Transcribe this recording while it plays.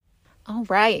All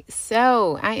right.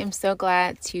 So I am so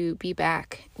glad to be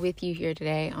back with you here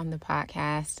today on the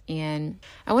podcast. And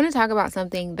I want to talk about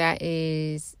something that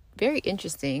is very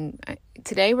interesting.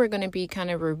 Today, we're going to be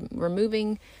kind of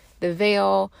removing the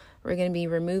veil. We're going to be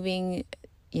removing,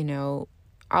 all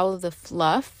of the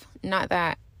fluff. Not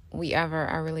that we ever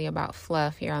are really about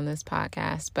fluff here on this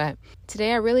podcast, but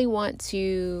today I really want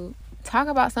to talk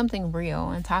about something real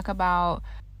and talk about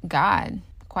God,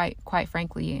 quite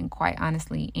frankly and quite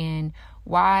honestly, and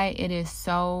why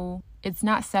it's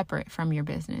not separate from your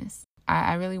business.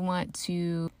 I really want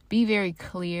to be very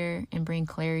clear and bring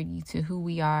clarity to who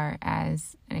we are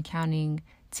as an accounting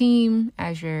team,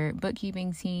 as your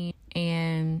bookkeeping team,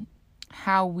 and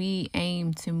how we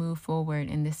aim to move forward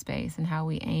in this space and how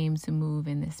we aim to move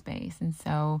in this space. And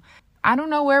so I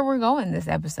don't know where we're going this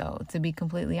episode, to be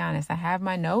completely honest. I have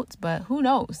my notes, but who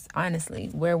knows, honestly,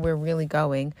 where we're really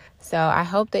going. So I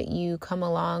hope that you come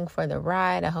along for the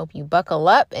ride. I hope you buckle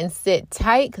up and sit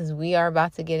tight because we are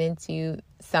about to get into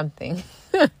something.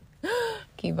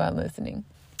 Keep on listening.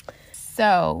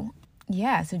 So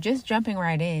just jumping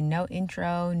right in. No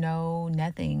intro, no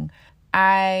nothing.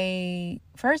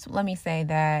 Let me say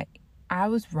that I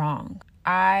was wrong.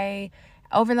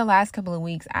 Over the last couple of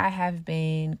weeks, I have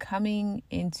been coming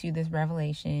into this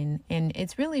revelation, and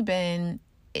it's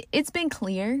been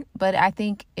clear, but I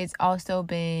think it's also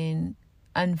been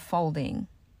unfolding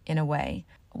in a way.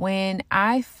 When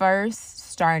I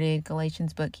first started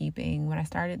Galatians Bookkeeping, when I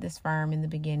started this firm in the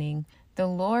beginning, the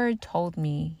Lord told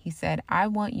me, He said, I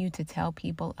want you to tell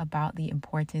people about the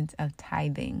importance of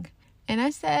tithing. And I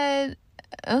said,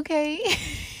 okay.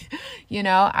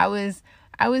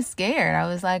 I was scared. I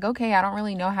was like, okay, I don't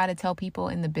really know how to tell people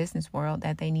in the business world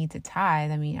that they need to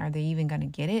tithe. I mean, are they even going to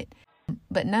get it?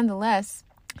 But nonetheless,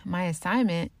 my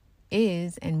assignment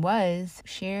is and was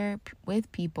share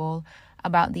with people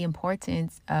about the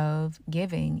importance of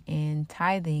giving and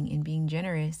tithing and being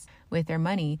generous with their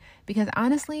money. Because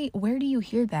honestly, where do you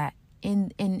hear that?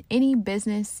 In any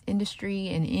business industry,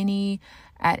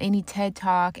 at any TED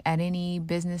Talk, at any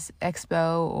business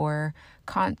expo or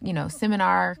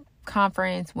seminar,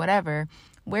 conference, whatever,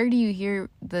 where do you hear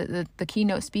the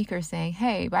keynote speaker saying,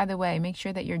 hey, by the way, make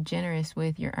sure that you're generous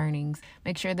with your earnings,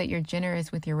 make sure that you're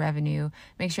generous with your revenue,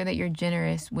 make sure that you're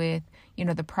generous with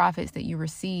the profits that you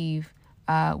receive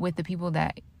with the people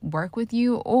that work with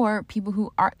you, or people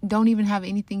who don't even have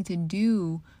anything to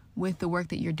do with the work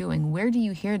that you're doing. Where do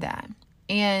you hear that?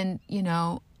 And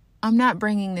I'm not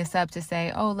bringing this up to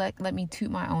say, oh, let me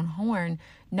toot my own horn.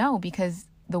 No, because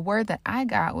the word that I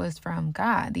got was from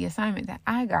God. The assignment that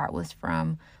I got was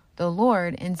from the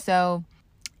Lord. And so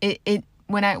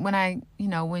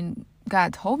when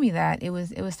God told me that, it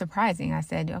was surprising. I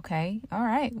said, okay, all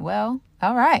right, well,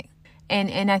 all right.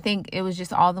 And I think it was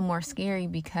just all the more scary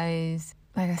because,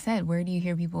 like I said, where do you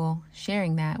hear people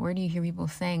sharing that? Where do you hear people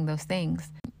saying those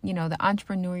things? The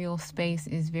entrepreneurial space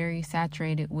is very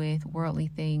saturated with worldly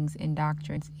things and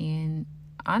doctrines, and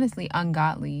honestly,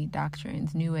 ungodly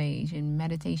doctrines, New Age and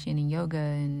meditation and yoga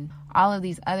and all of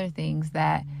these other things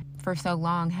that for so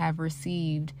long have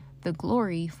received the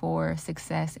glory for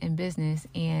success in business.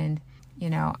 And,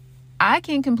 I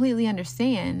can completely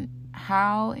understand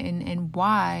how and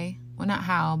why, well, not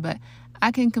how, but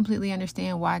I can completely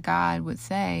understand why God would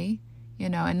say,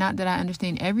 and not that I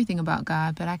understand everything about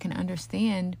God, but I can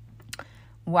understand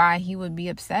why He would be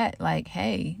upset. Like,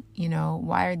 hey,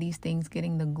 why are these things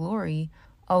getting the glory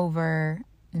over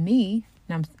me?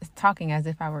 And I'm talking as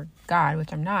if I were God,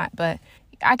 which I'm not, but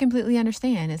I completely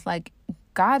understand. It's like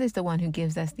God is the one who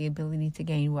gives us the ability to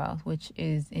gain wealth, which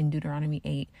is in Deuteronomy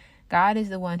 8. God is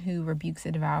the one who rebukes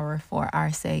the devourer for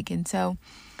our sake. And so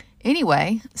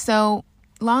anyway,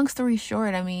 long story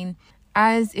short, I mean,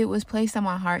 as it was placed on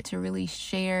my heart to really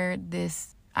share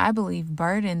this, I believe,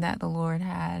 burden that the Lord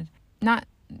had, not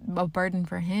a burden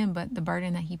for Him, but the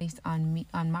burden that He placed on me,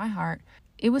 on my heart,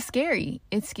 it was scary.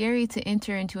 It's scary to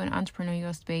enter into an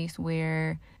entrepreneurial space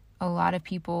where a lot of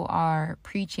people are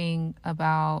preaching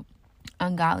about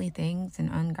ungodly things and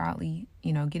ungodly,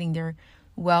 getting their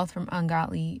wealth from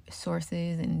ungodly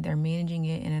sources, and they're managing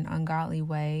it in an ungodly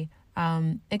way.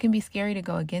 It can be scary to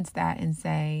go against that and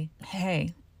say,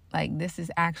 hey, like, this is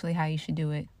actually how you should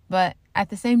do it. But at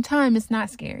the same time, it's not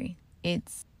scary.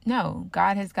 No,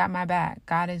 God has got my back.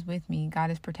 God is with me.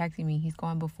 God is protecting me. He's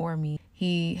going before me.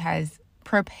 He has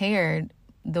prepared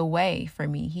the way for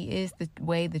me. He is the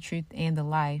way, the truth, and the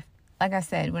life. Like I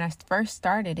said, when I first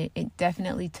started it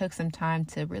definitely took some time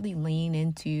to really lean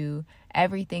into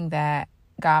everything that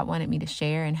God wanted me to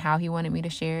share and how He wanted me to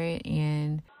share it,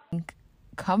 and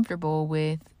comfortable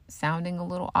with sounding a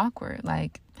little awkward.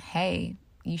 Like, hey,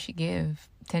 you should give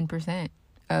 10%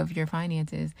 of your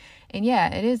finances. And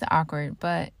yeah, it is awkward,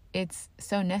 but it's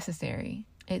so necessary.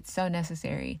 It's so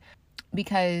necessary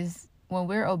because when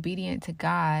we're obedient to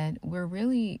God, we're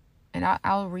really, and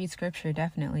I'll read scripture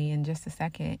definitely in just a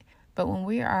second. But when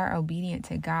we are obedient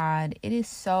to God,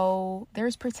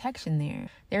 there's protection there.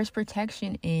 There's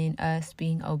protection in us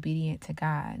being obedient to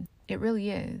God. It really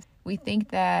is. We think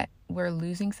that we're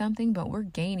losing something, but we're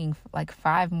gaining like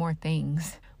 5 more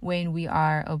things when we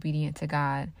are obedient to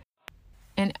God.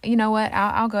 And you know what?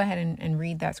 I'll go ahead and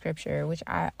read that scripture, which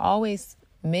I always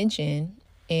mention.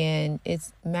 And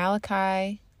it's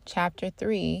Malachi chapter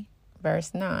 3,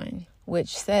 verse 9,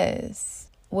 which says,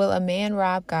 "Will a man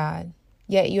rob God?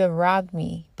 Yet you have robbed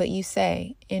me. But you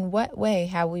say, in what way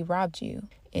have we robbed you?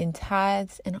 In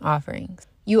tithes and offerings.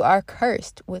 You are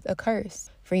cursed with a curse,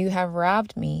 for you have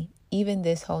robbed me, even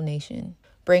this whole nation.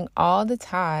 Bring all the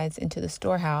tithes into the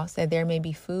storehouse, that there may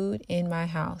be food in my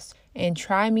house. And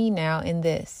try me now in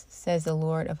this, says the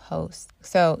Lord of hosts."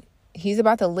 So he's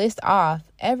about to list off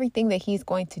everything that he's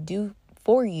going to do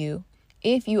for you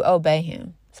if you obey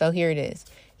him. So here it is.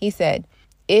 He said,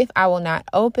 "If I will not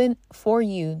open for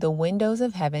you the windows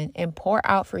of heaven and pour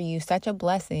out for you such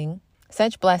blessing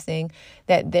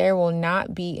that there will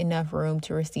not be enough room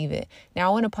to receive it." Now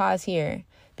I want to pause here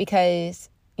because,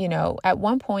 at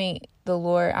one point the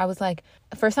Lord, I was like,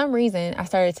 for some reason, I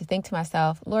started to think to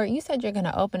myself, Lord, you said you're going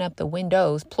to open up the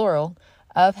windows, plural,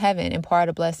 of heaven and pour out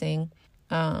a blessing,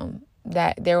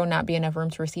 that there will not be enough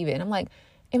room to receive it. And I'm like,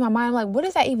 in my mind, I'm like, what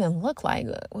does that even look like?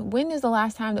 When is the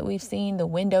last time that we've seen the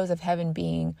windows of heaven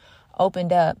being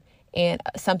opened up and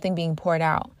something being poured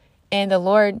out? And the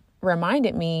Lord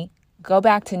reminded me, go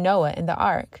back to Noah and the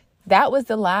ark. That was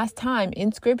the last time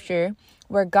in scripture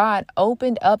where God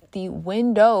opened up the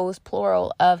windows,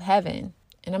 plural, of heaven.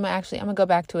 And I'm going to go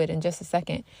back to it in just a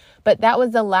second. But that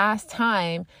was the last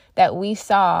time that we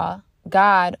saw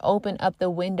God open up the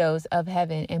windows of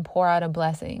heaven and pour out a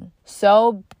blessing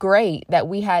so great that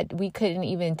we couldn't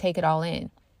even take it all in.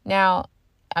 Now,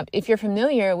 if you're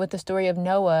familiar with the story of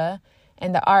Noah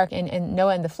and the ark and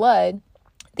Noah and the flood,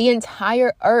 the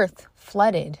entire earth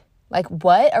flooded. Like,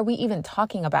 what are we even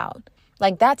talking about?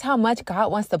 Like, that's how much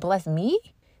God wants to bless me.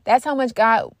 That's how much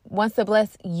God wants to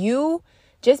bless you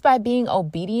just by being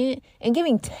obedient and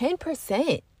giving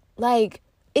 10%. Like,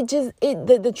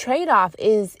 the trade-off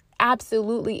is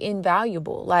absolutely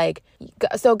invaluable. Like,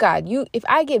 so God, if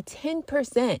I give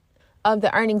 10% of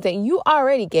the earnings that you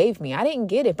already gave me, I didn't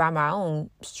get it by my own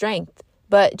strength,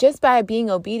 but just by being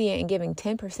obedient and giving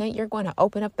 10%, you're going to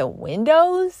open up the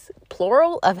windows,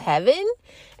 plural, of heaven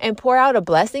and pour out a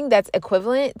blessing that's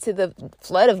equivalent to the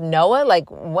flood of Noah.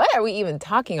 Like, what are we even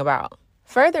talking about?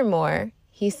 Furthermore,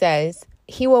 he says,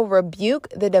 he will rebuke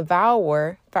the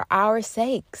devourer for our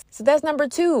sakes. So that's number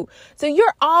 2. So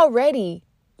you're already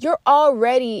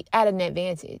at an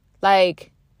advantage.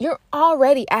 Like, you're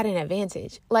already at an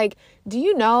advantage. Like, do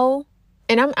you know?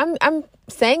 And I'm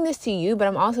saying this to you, but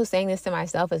I'm also saying this to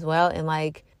myself as well. And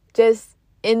like, just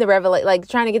in the revelation, like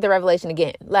trying to get the revelation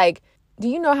again. Like, do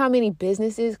you know how many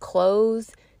businesses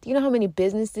close? Do you know how many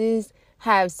businesses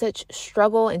have such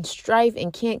struggle and strife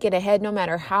and can't get ahead no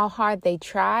matter how hard they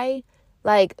try?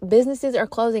 Like, businesses are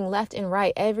closing left and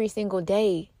right every single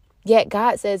day. Yet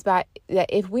God says that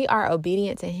if we are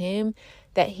obedient to him,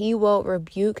 that he will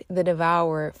rebuke the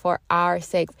devourer for our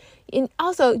sakes. And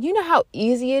also, you know how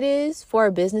easy it is for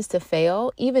a business to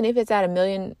fail, even if it's at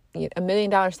 $1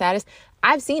 million status.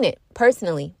 I've seen it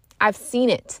personally. I've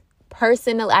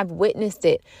witnessed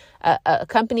it. A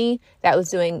company that was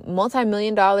doing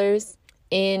multi-million dollars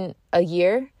in a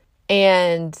year,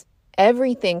 and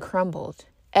everything crumbled.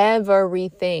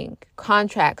 Everything.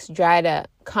 Contracts dried up.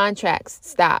 Contracts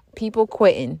stopped. People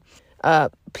quitting.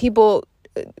 People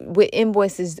with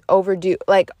invoices overdue.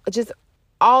 Like, just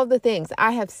all the things.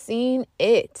 I have seen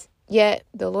it. Yet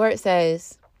the Lord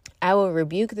says, I will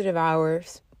rebuke the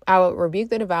devourers. I will rebuke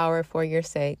the devourer for your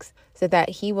sakes, so that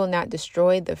he will not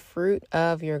destroy the fruit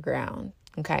of your ground.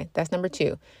 Okay, that's number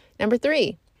 2. Number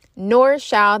 3, nor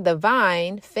shall the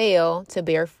vine fail to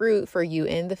bear fruit for you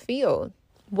in the field.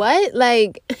 What?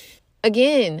 Like,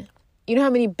 again, you know how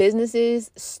many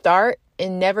businesses start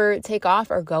and never take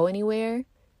off or go anywhere?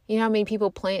 You know how many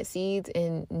people plant seeds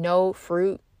and no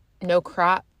fruit, no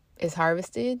crop is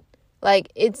harvested?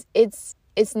 Like, it's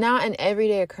not an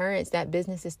everyday occurrence that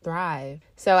businesses thrive.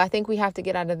 So I think we have to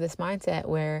get out of this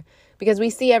mindset because we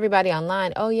see everybody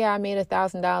online. Oh yeah, I made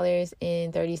 $1,000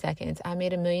 in 30 seconds. I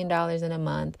made $1 million in a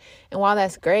month. And while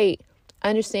that's great,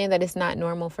 understand that it's not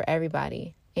normal for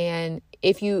everybody. And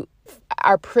if you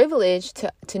are privileged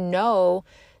to know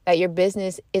that your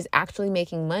business is actually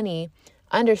making money,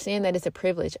 understand that it's a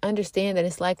privilege. Understand that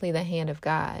it's likely the hand of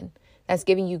God that's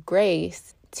giving you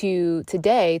grace to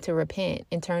today to repent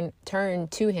and turn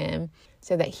to him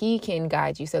so that he can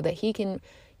guide you, so that he can,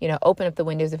 open up the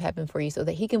windows of heaven for you, so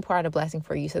that he can pour out a blessing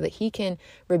for you, so that he can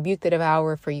rebuke the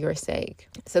devourer for your sake.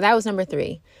 So that was number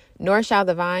 3. Nor shall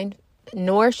the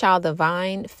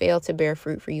vine fail to bear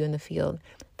fruit for you in the field.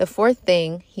 The 4th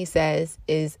thing he says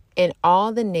is, and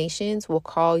all the nations will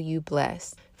call you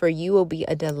blessed, for you will be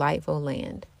a delightful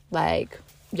land. Like,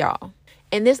 y'all.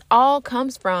 And this all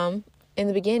comes from, in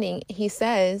the beginning, he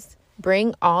says,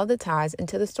 bring all the tithes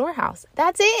into the storehouse.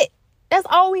 That's it. That's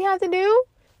all we have to do.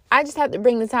 I just have to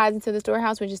bring the tithes into the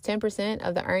storehouse, which is 10%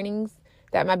 of the earnings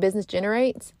that my business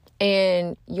generates.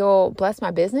 And you'll bless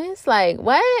my business? Like,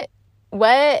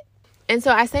 what? And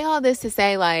so I say all this to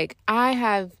say, like, I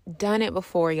have done it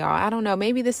before, y'all. I don't know.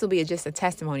 Maybe this will be just a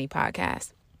testimony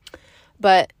podcast.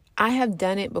 But I have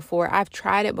done it before. I've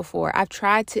tried it before. I've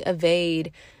tried to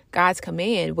evade God's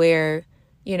command where,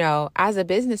 as a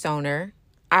business owner,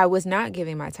 I was not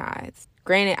giving my tithes.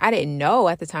 Granted, I didn't know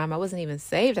at the time. I wasn't even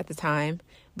saved at the time.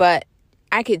 But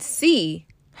I could see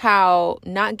how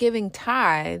not giving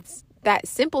tithes, that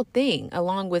simple thing,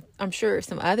 along with, I'm sure,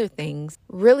 some other things,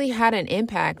 really had an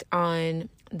impact on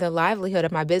the livelihood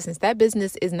of my business. That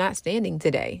business is not standing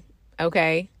today.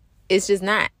 Okay? It's just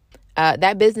not.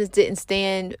 That business didn't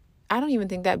stand. I don't even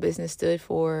think that business stood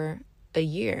for a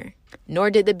year,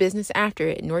 nor did the business after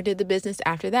it, nor did the business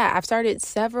after that. I've started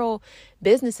several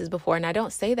businesses before, and I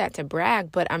don't say that to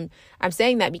brag, but I'm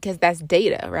saying that because that's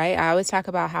data, right? I always talk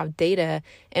about how data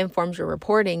informs your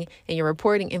reporting and your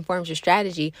reporting informs your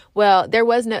strategy. Well, there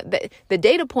was the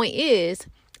data point is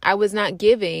I was not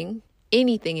giving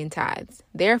anything in tithes.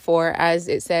 Therefore, as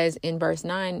it says in verse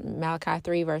 9, Malachi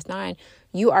 3, verse 9,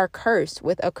 you are cursed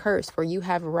with a curse, for you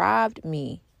have robbed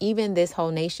me, even this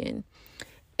whole nation.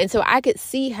 And so I could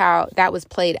see how that was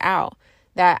played out,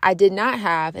 that I did not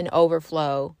have an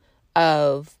overflow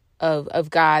of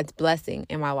God's blessing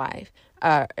in my life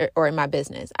or in my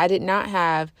business. I did not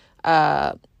have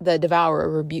the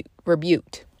devourer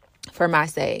rebuked for my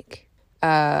sake.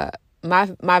 My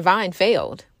vine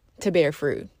failed to bear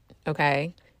fruit.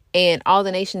 Okay. And all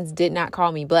the nations did not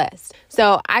call me blessed.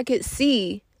 So I could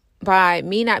see by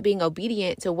me not being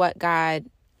obedient to what God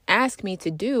asked me to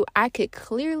do, I could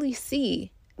clearly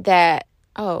see that,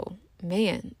 oh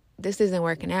man, this isn't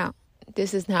working out.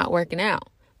 This is not working out.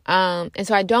 And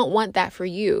so I don't want that for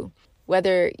you,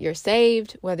 whether you're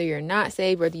saved, whether you're not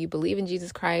saved, whether you believe in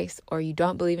Jesus Christ or you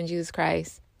don't believe in Jesus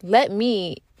Christ. Let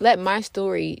my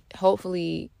story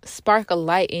hopefully spark a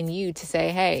light in you to say,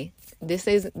 hey, this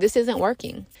isn't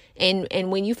working.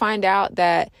 And when you find out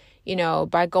that,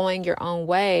 by going your own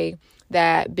way,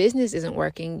 that business isn't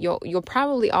working, you'll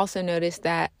probably also notice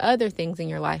that other things in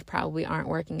your life probably aren't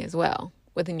working as well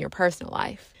within your personal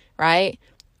life, right?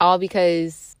 All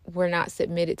because we're not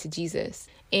submitted to Jesus.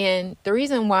 And the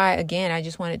reason why, again, I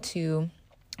just wanted to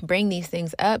bring these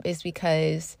things up is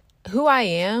because who I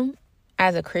am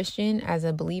as a Christian, as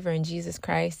a believer in Jesus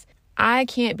Christ, I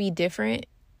can't be different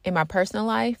in my personal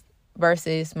life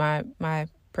versus my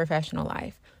professional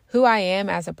life. Who I am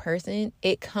as a person,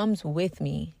 it comes with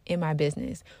me in my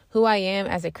business. Who I am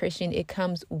as a Christian, it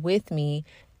comes with me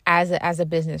as a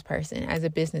business person, as a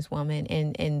businesswoman,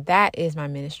 and that is my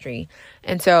ministry.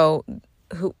 And so,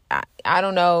 I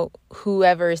don't know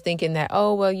whoever is thinking that,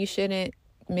 oh well, you shouldn't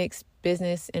mix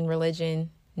business and religion.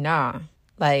 Nah,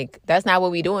 like that's not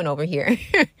what we doing over here.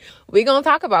 We gonna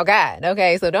talk about God,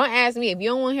 okay? So don't ask me if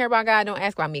you don't want to hear about God. Don't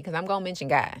ask about me because I'm gonna mention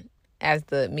God, as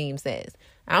the meme says.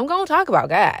 I'm going to talk about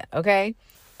God. Okay.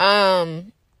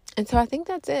 And so I think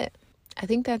that's it.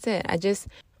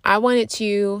 I wanted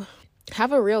to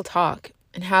have a real talk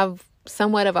and have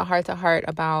somewhat of a heart to heart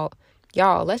about,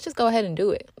 y'all, let's just go ahead and do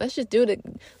it. Let's just do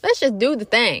the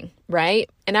thing. Right.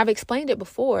 And I've explained it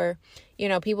before.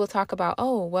 People talk about,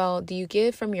 oh, well, do you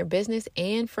give from your business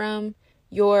and from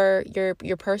your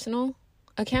personal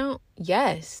account?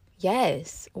 Yes.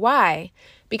 Why?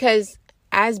 Because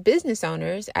as business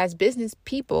owners, as business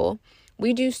people,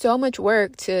 we do so much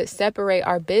work to separate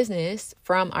our business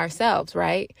from ourselves,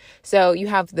 right? So you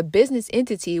have the business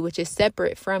entity, which is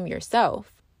separate from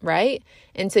yourself, right?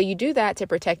 And so you do that to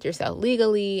protect yourself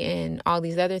legally and all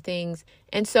these other things.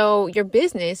 And so your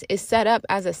business is set up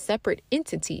as a separate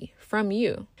entity from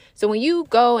you. So when you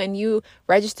go and you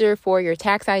register for your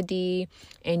tax ID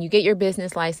and you get your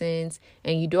business license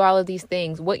and you do all of these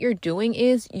things, what you're doing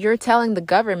is you're telling the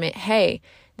government, hey,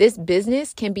 this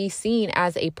business can be seen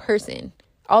as a person,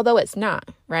 although it's not,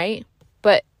 right?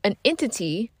 But an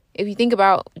entity, if you think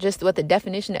about just what the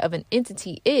definition of an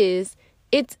entity is,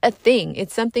 it's a thing.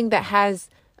 It's something that has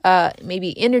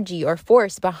maybe energy or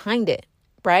force behind it,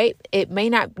 right?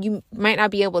 You might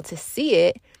not be able to see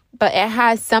it, but it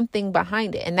has something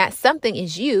behind it. And that something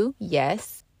is you,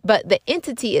 yes, but the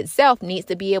entity itself needs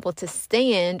to be able to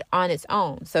stand on its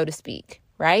own, so to speak,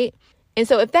 right? And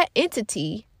so if that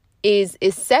entity is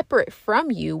separate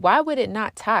from you, why would it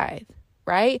not tithe?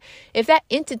 Right? If that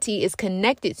entity is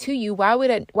connected to you, why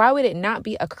would it not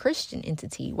be a Christian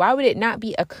entity? Why would it not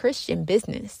be a Christian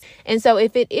business? And so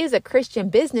if it is a Christian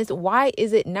business, why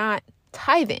is it not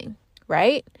tithing?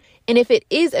 Right? And if it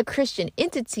is a Christian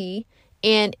entity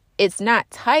and it's not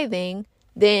tithing,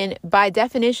 then by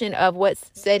definition of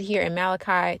what's said here in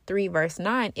Malachi 3 verse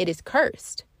 9, it is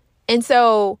cursed. And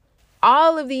so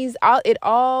it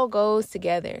all goes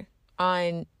together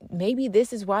on maybe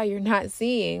this is why you're not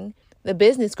seeing the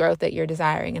business growth that you're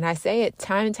desiring. And I say it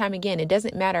time and time again, it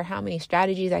doesn't matter how many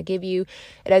strategies I give you.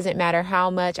 It doesn't matter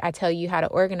how much I tell you how to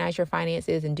organize your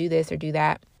finances and do this or do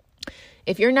that.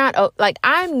 If you're not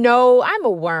I'm a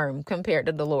worm compared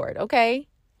to the Lord. Okay.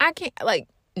 I can't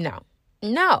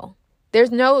no,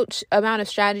 there's no amount of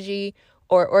strategy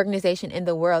or organization in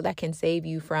the world that can save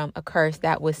you from a curse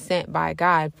that was sent by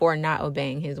God for not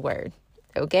obeying his word.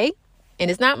 Okay.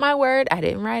 And it's not my word. I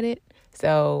didn't write it.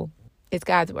 So it's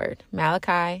God's word,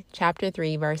 Malachi chapter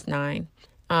 3, verse 9.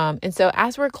 And so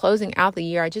as we're closing out the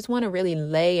year, I just want to really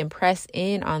lay and press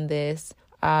in on this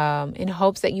in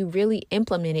hopes that you really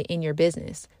implement it in your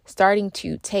business, starting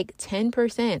to take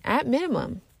 10% at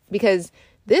minimum, because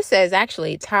this says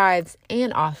actually tithes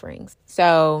and offerings.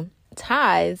 So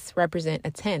tithes represent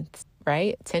a tenth,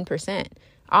 right? 10%.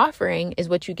 Offering is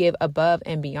what you give above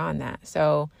and beyond that.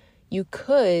 So you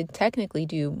could technically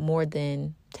do more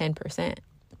than 10%,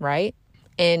 right?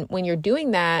 And when you're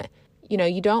doing that,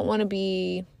 you don't want to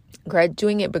be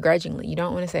doing it begrudgingly. You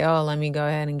don't want to say, oh, let me go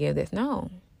ahead and give this. No,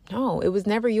 it was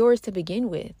never yours to begin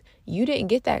with. You didn't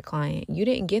get that client. You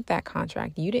didn't get that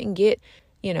contract. You didn't get,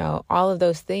 all of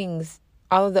those things,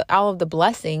 all of the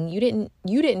blessing. You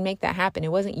didn't make that happen.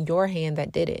 It wasn't your hand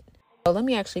that did it. So let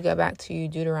me actually go back to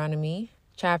Deuteronomy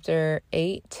chapter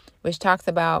 8, which talks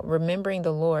about remembering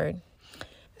the Lord.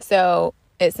 So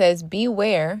it says,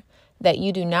 beware that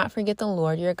you do not forget the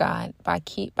Lord your God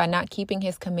by not keeping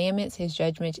his commandments, his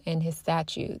judgments, and his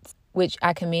statutes, which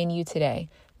I command you today,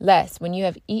 lest when you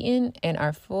have eaten and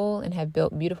are full and have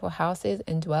built beautiful houses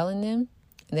and dwell in them.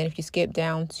 And then if you skip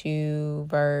down to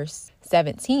verse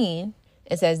 17,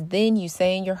 it says, then you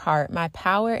say in your heart, my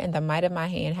power and the might of my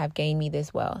hand have gained me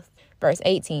this wealth. Verse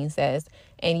 18 says,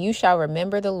 and you shall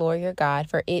remember the Lord your God,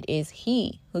 for it is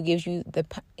he who gives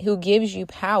you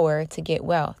power to get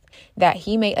wealth, that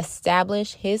he may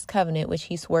establish his covenant, which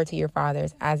he swore to your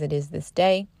fathers, as it is this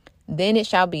day. Then it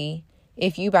shall be,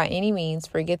 if you by any means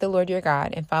forget the Lord your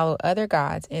God and follow other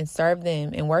gods and serve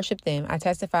them and worship them, I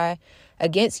testify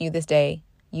against you this day,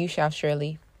 you shall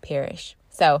surely perish.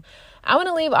 So I want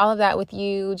to leave all of that with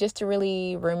you just to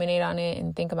really ruminate on it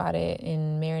and think about it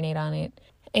and marinate on it.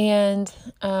 And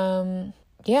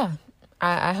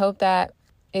I hope that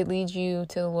it leads you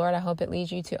to the Lord. I hope it leads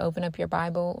you to open up your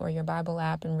Bible or your Bible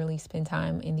app and really spend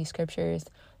time in these scriptures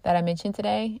that I mentioned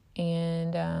today.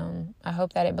 And I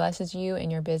hope that it blesses you in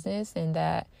your business and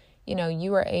that,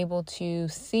 you are able to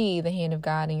see the hand of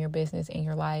God in your business and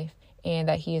your life, and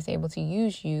that he is able to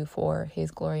use you for his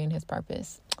glory and his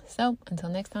purpose. So until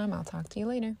next time, I'll talk to you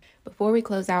later. Before we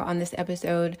close out on this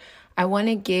episode, I want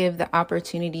to give the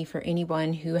opportunity for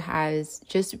anyone who has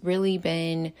just really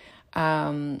been,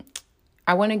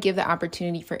 I want to give the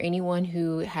opportunity for anyone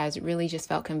who has really just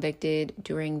felt convicted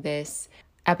during this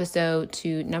episode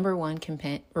to, number one,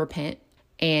 repent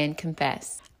and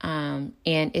confess. And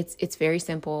it's very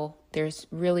simple. There's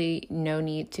really no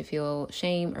need to feel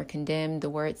shame or condemned. The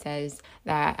word says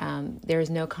that there is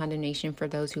no condemnation for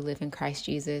those who live in Christ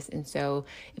Jesus. And so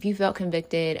if you felt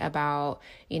convicted about,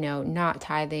 not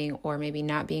tithing or maybe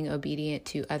not being obedient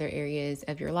to other areas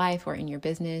of your life or in your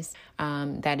business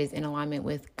that is in alignment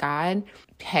with God,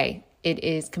 hey, it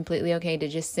is completely okay to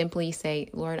just simply say,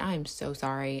 Lord, I'm so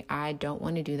sorry. I don't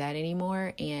want to do that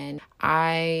anymore. And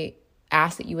I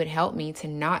ask that you would help me to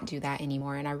not do that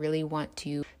anymore. And I really want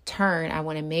to I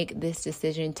want to make this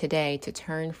decision today to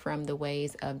turn from the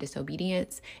ways of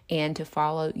disobedience and to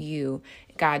follow you.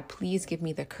 God, please give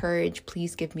me the courage.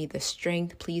 Please give me the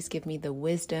strength. Please give me the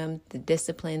wisdom, the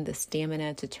discipline, the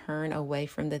stamina to turn away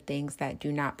from the things that do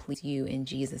not please you in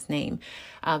Jesus' name.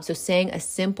 So saying a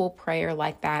simple prayer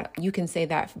like that, you can say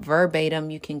that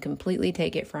verbatim. You can completely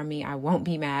take it from me. I won't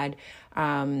be mad.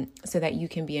 So that you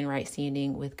can be in right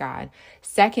standing with God.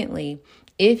 Secondly,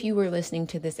 if you were listening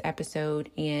to this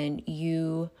episode and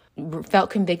you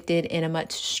felt convicted in a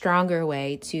much stronger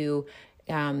way to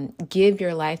give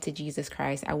your life to Jesus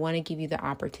Christ, I want to give you the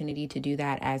opportunity to do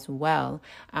that as well.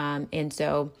 And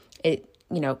so it,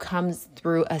 comes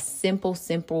through a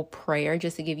simple prayer.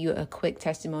 Just to give you a quick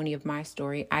testimony of my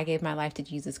story, I gave my life to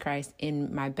Jesus Christ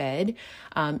in my bed,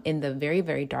 in the very,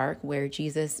 very dark, where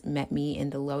Jesus met me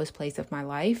in the lowest place of my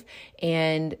life.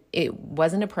 And it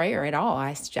wasn't a prayer at all.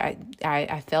 I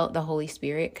felt the Holy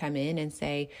Spirit come in and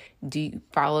say, "Do you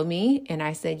follow me?" And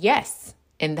I said, "Yes."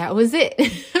 And that was it.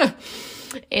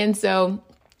 And so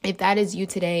if that is you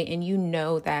today, and you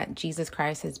know that Jesus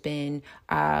Christ has been,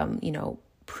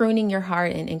 pruning your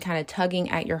heart and kind of tugging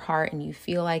at your heart, and you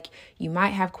feel like you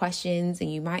might have questions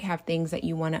and you might have things that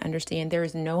you want to understand, there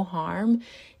is no harm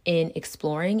in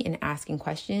exploring and asking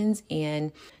questions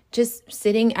and just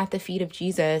sitting at the feet of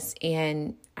Jesus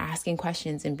and asking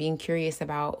questions and being curious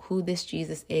about who this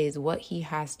Jesus is, what he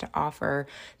has to offer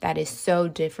that is so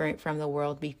different from the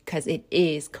world, because it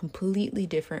is completely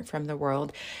different from the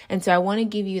world. And so I want to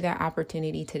give you that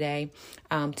opportunity today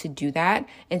to do that.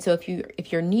 And so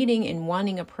if you're needing and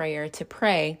wanting a prayer to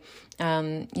pray,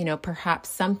 perhaps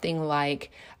something like,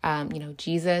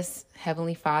 Jesus,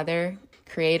 Heavenly Father,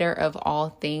 creator of all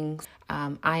things,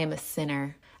 I am a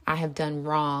sinner. I have done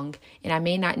wrong, and I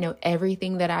may not know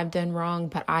everything that I've done wrong,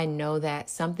 but I know that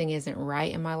something isn't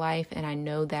right in my life. And I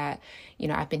know that,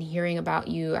 I've been hearing about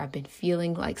you. I've been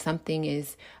feeling like something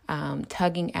is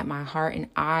tugging at my heart, and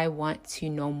I want to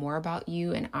know more about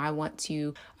you. And I want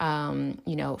to,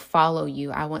 follow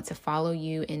you. I want to follow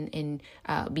you and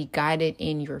be guided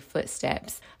in your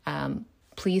footsteps.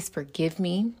 Please forgive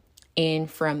me.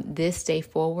 And from this day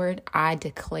forward, I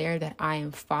declare that I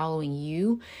am following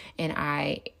you, and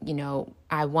I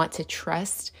want to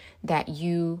trust that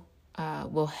you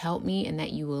will help me, and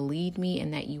that you will lead me,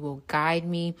 and that you will guide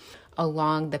me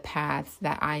along the paths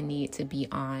that I need to be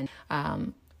on.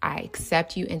 I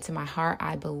accept you into my heart.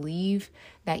 I believe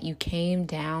that you came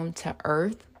down to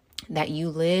earth, that you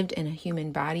lived in a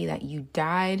human body, that you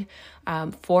died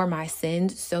for my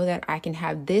sins, so that I can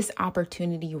have this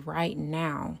opportunity right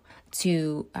now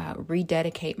to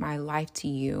rededicate my life to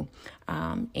you.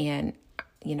 And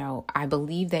I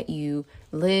believe that you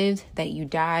lived, that you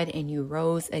died, and you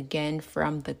rose again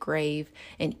from the grave.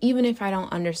 And even if I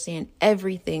don't understand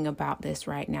everything about this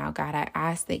right now, God, I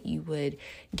ask that you would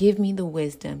give me the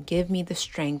wisdom, give me the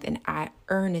strength, and I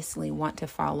earnestly want to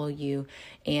follow you.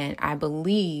 And I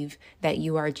believe that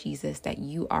you are Jesus, that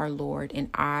you are Lord, and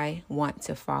I want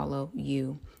to follow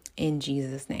you in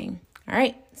Jesus' name. All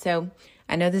right. So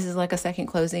I know this is like a second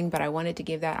closing, but I wanted to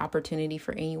give that opportunity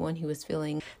for anyone who is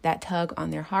feeling that tug on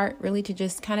their heart, really to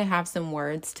just kind of have some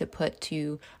words to put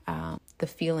to the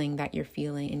feeling that you're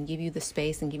feeling, and give you the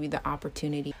space and give you the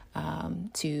opportunity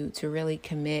to really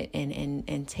commit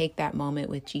and take that moment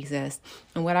with Jesus.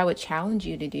 And what I would challenge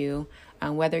you to do,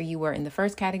 whether you were in the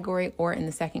first category or in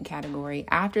the second category,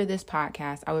 after this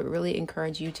podcast, I would really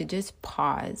encourage you to just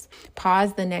pause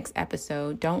the next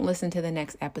episode. Don't listen to the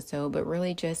next episode, but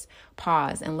really just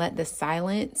pause and let the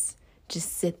silence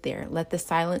just sit there. Let the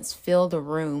silence fill the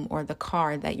room or the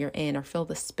car that you're in, or fill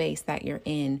the space that you're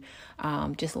in.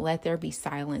 Just let there be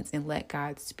silence and let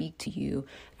God speak to you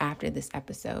after this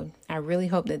episode. I really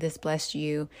hope that this blessed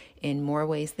you in more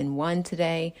ways than one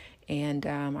today. And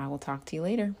I will talk to you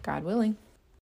later, God willing.